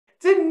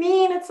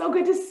Danene, it's so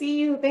good to see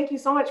you. Thank you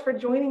so much for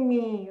joining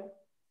me.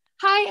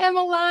 Hi,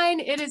 Emmeline.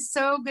 It is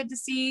so good to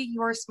see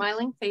your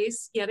smiling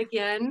face yet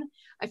again.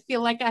 I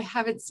feel like I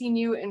haven't seen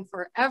you in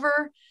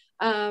forever.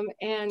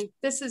 And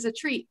this is a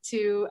treat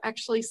to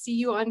actually see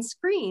you on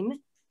screen.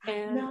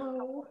 And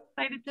No,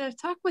 I'm excited to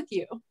talk with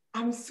you.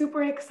 I'm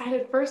super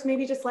excited. First,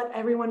 maybe just let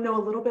everyone know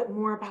a little bit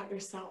more about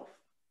yourself.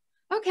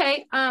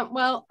 Okay,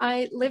 well,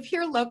 I live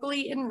here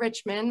locally in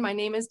Richmond. My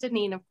name is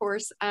Danene, of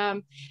course.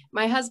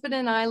 My husband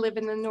and I live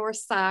in the north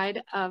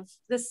side of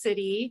the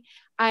city.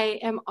 I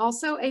am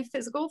also a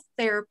physical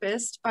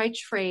therapist by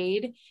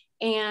trade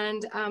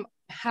and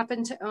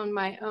happen to own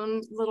my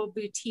own little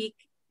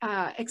boutique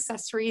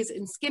accessories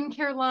and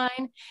skincare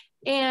line.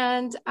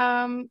 And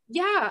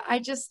yeah,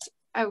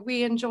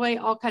 we enjoy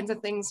all kinds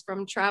of things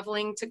from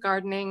traveling to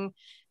gardening.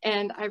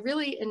 And I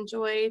really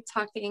enjoy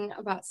talking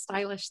about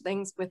stylish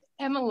things with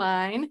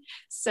Emmeline.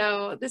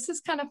 So this is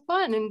kind of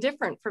fun and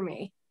different for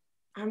me.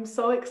 I'm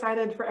so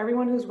excited for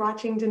everyone who's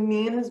watching.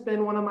 Danene has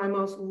been one of my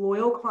most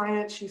loyal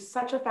clients. She's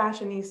such a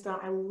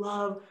fashionista. I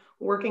love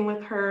working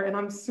with her, and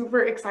I'm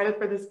super excited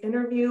for this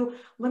interview.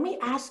 Let me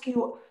ask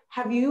you,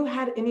 have you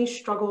had any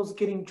struggles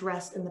getting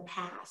dressed in the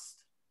past?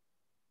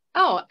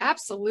 Oh,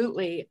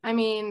 absolutely. I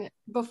mean,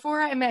 before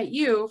I met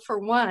you, for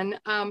one,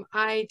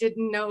 I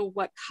didn't know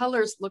what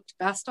colors looked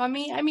best on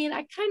me. I mean,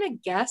 I kind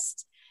of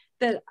guessed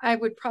that I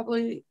would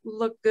probably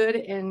look good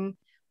in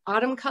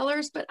autumn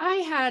colors, but I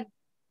had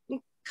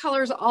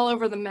colors all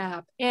over the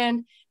map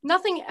and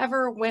nothing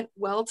ever went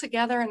well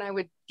together. And I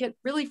would get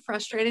really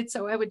frustrated.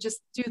 So I would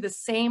just do the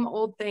same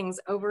old things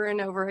over and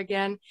over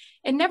again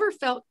and never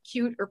felt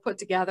cute or put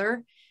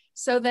together.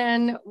 So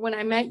then when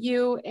I met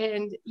you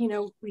and,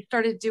 we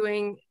started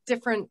doing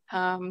different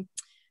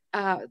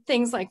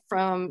things like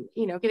from,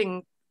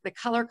 getting the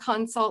color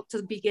consult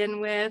to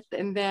begin with,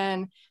 and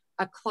then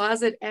a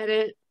closet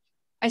edit,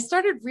 I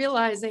started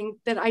realizing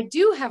that I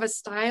do have a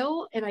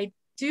style and I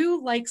do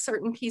like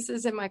certain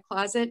pieces in my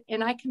closet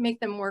and I can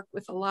make them work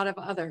with a lot of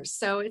others.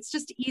 So it's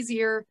just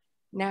easier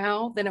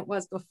now than it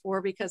was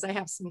before because I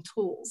have some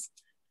tools.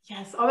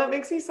 Yes. Oh, that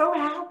makes me so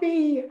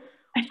happy.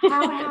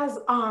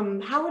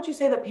 How would you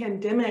say the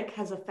pandemic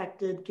has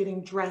affected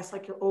getting dressed,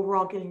 like your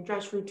overall getting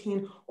dressed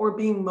routine or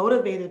being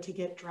motivated to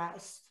get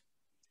dressed?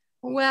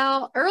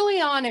 Well,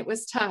 early on it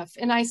was tough,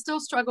 and I still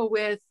struggle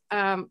with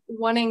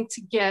wanting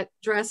to get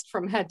dressed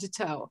from head to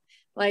toe.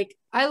 Like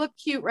I look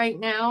cute right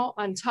now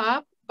on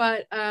top,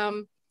 but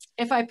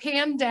if I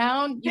pan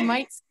down, you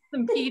might see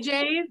some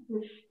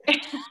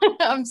PJs.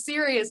 I'm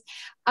serious.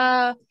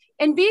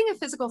 And being a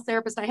physical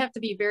therapist, I have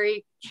to be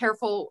very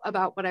careful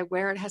about what I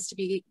wear. It has to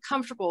be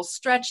comfortable,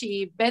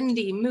 stretchy,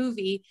 bendy,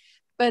 movie,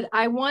 but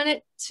I want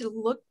it to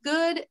look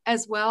good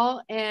as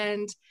well.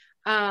 And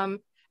the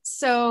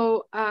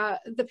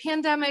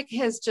pandemic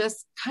has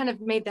just kind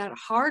of made that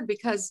hard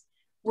because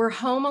we're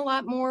home a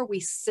lot more. We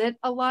sit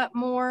a lot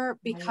more Right.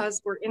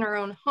 because we're in our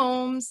own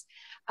homes.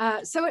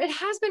 So it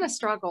has been a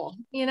struggle,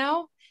 and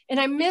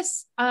I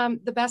miss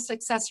the best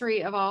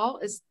accessory of all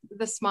is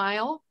the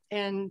smile.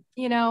 And,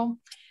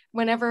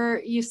 whenever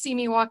you see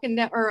me walking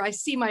down or I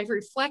see my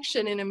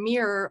reflection in a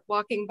mirror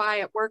walking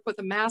by at work with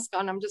a mask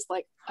on, I'm just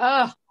like,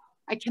 oh,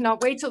 I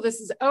cannot wait till this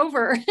is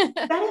over.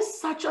 That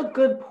is such a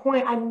good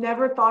point. I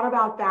never thought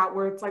about that,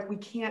 where it's like we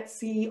can't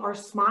see our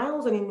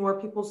smiles anymore,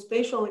 people's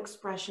facial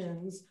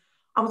expressions.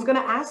 I was going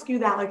to ask you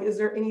that, like, is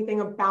there anything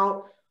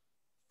about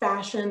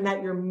fashion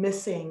that you're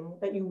missing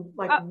that you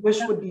like Uh, wish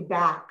would be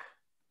back?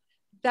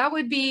 that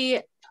would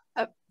be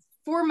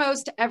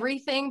foremost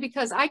everything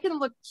because I can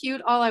look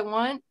cute all I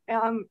want,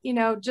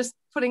 just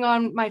putting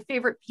on my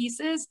favorite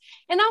pieces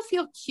and I'll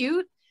feel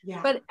cute,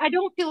 Yeah. but I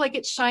don't feel like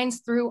it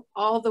shines through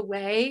all the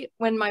way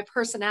when my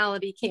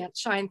personality can't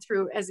shine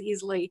through as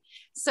easily.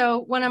 So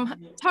when I'm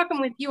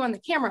talking with you on the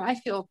camera, I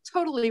feel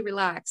totally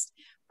relaxed.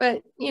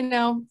 But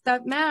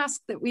that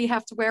mask that we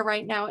have to wear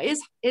right now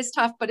is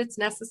tough, but it's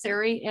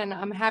necessary, and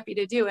I'm happy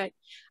to do it.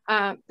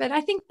 But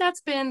I think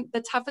that's been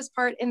the toughest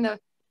part. In the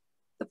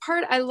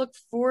part I look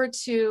forward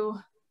to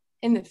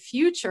in the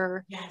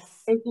future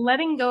Yes. is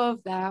letting go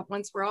of that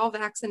once we're all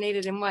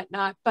vaccinated and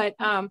whatnot. But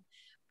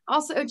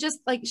also just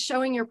like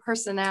showing your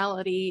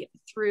personality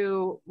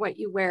through what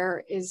you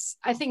wear is,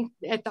 I think,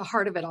 at the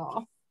heart of it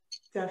all.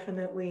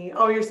 Definitely.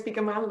 Oh, you're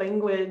speaking my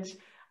language.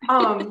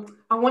 I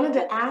wanted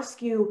to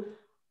ask you,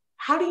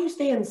 how do you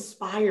stay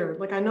inspired?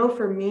 Like, I know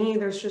for me,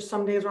 there's just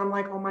some days where I'm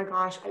like, oh my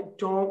gosh, I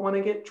don't want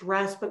to get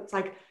dressed. But it's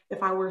like,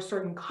 if I wear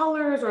certain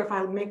colors or if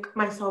I make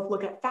myself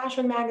look at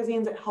fashion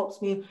magazines, it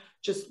helps me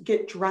just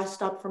get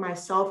dressed up for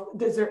myself.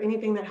 Is there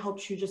anything that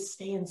helps you just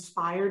stay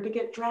inspired to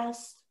get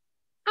dressed?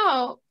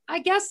 Oh, I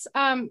guess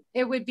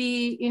it would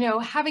be,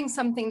 having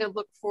something to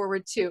look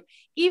forward to.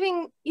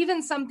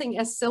 Even something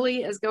as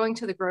silly as going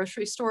to the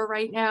grocery store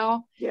right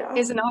now Yeah.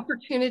 is an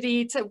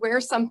opportunity to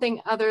wear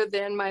something other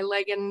than my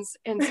leggings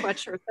and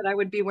sweatshirt that I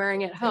would be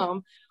wearing at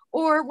home.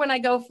 Or when I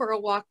go for a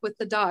walk with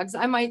the dogs,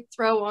 I might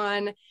throw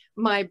on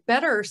my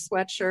better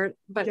sweatshirt,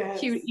 but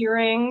cute Yes.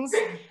 earrings.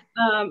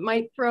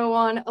 Might throw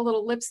on a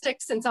little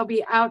lipstick since I'll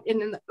be out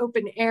in the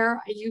open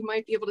air. You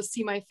might be able to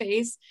see my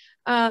face.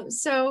 Definitely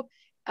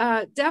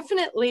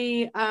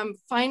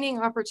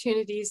finding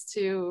opportunities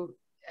to,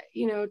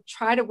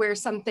 try to wear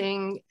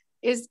something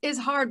is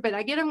hard, but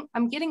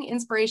I'm getting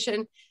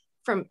inspiration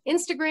from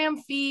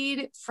Instagram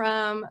feed,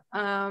 from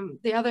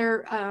the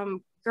other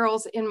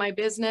girls in my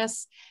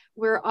business.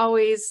 We're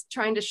always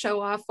trying to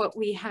show off what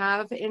we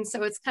have. And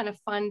so it's kind of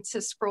fun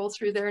to scroll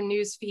through their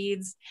news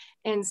feeds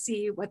and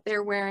see what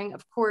they're wearing.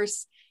 Of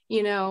course,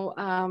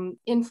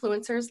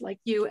 influencers like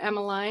you,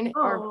 Emmeline,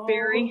 are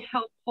very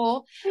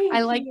helpful.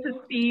 I like to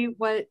see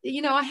what,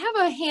 I have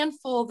a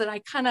handful that I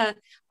kind of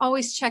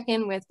always check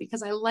in with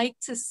because I like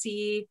to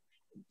see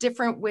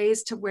different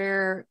ways to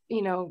wear,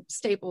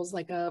 staples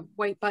like a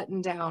white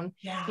button down,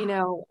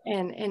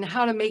 and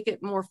how to make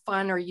it more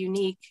fun or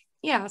unique.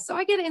 Yeah, so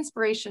I get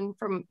inspiration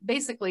from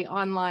basically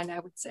online, I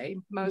would say,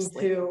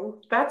 mostly. Me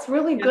too. That's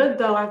really good,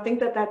 though. I think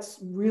that that's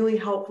really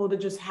helpful to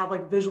just have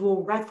like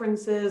visual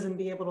references and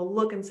be able to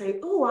look and say,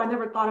 oh, I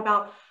never thought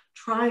about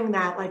trying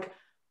that. Like,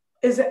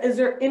 is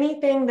there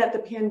anything that the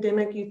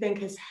pandemic you think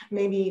has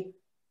maybe,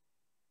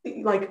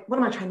 like, what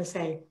am I trying to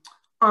say?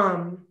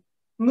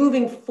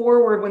 Moving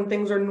forward when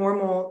things are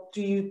normal,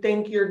 do you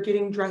think your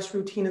getting dressed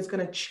routine is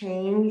going to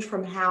change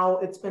from how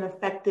it's been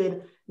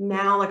affected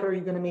now? Like, are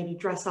you going to maybe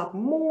dress up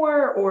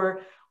more,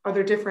 or are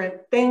there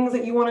different things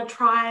that you want to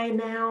try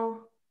now?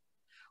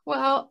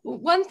 Well,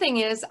 one thing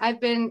is I've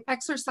been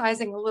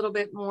exercising a little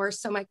bit more.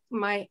 So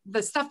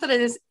the stuff that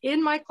is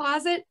in my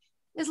closet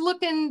is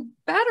looking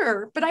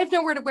better, but I have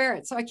nowhere to wear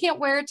it. So I can't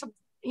wear it to,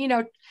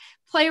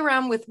 play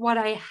around with what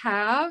I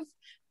have.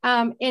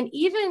 And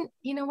even,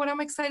 what I'm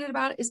excited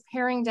about is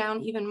paring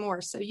down even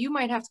more. So you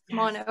might have to come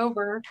on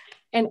over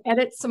and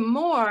edit some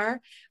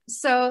more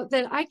so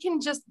that I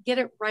can just get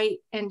it right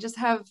and just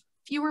have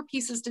fewer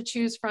pieces to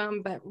choose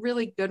from, but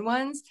really good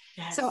ones.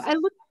 Yes. So I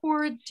look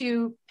forward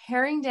to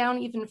paring down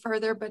even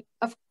further, but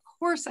of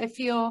course I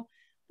feel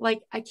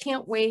like I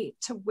can't wait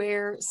to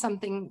wear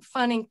something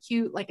fun and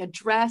cute, like a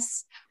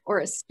dress or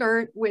a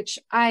skirt, which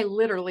I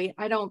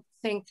don't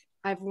think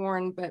I've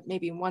worn, but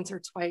maybe once or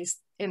twice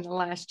in the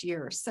last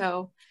year.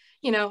 So,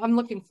 I'm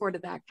looking forward to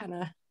that kind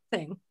of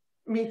thing.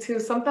 Me too.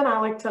 Something I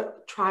like to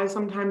try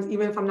sometimes,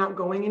 even if I'm not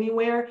going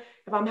anywhere,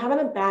 if I'm having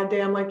a bad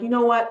day, I'm like, you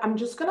know what? I'm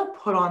just going to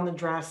put on the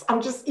dress.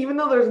 Even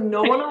though there's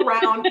no one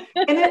around,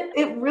 and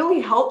it really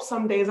helps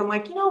some days. I'm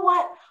like, you know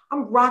what?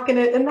 I'm rocking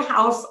it in the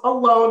house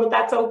alone, but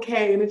that's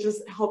okay. And it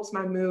just helps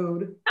my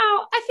mood.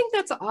 Oh, I think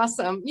that's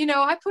awesome.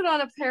 I put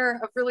on a pair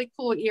of really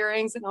cool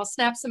earrings and I'll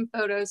snap some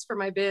photos for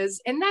my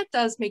biz. And that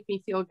does make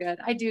me feel good.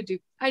 I do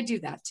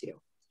that too.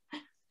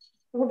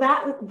 Well,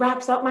 that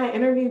wraps up my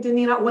interview,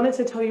 Danene. I wanted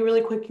to tell you really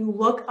quick, you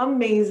look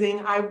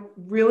amazing. I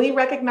really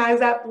recognize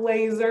that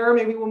blazer.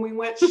 Maybe when we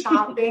went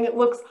shopping, it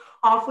looks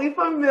awfully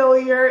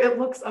familiar. It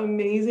looks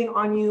amazing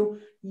on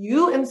you.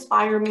 You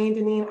inspire me,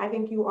 Danene. I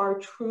think you are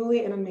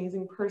truly an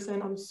amazing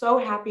person. I'm so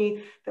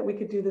happy that we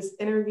could do this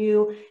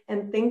interview.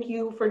 And thank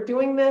you for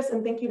doing this.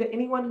 And thank you to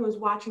anyone who is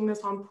watching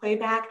this on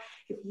playback.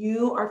 If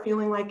you are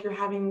feeling like you're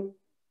having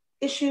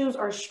issues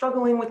or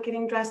struggling with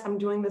getting dressed, I'm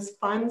doing this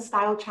fun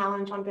style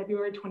challenge on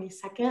February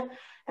 22nd,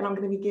 and I'm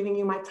going to be giving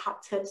you my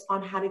top tips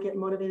on how to get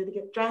motivated to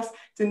get dressed.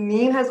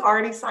 Danene has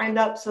already signed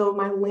up, so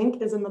my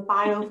link is in the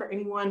bio for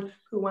anyone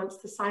who wants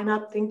to sign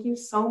up. Thank you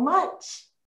so much.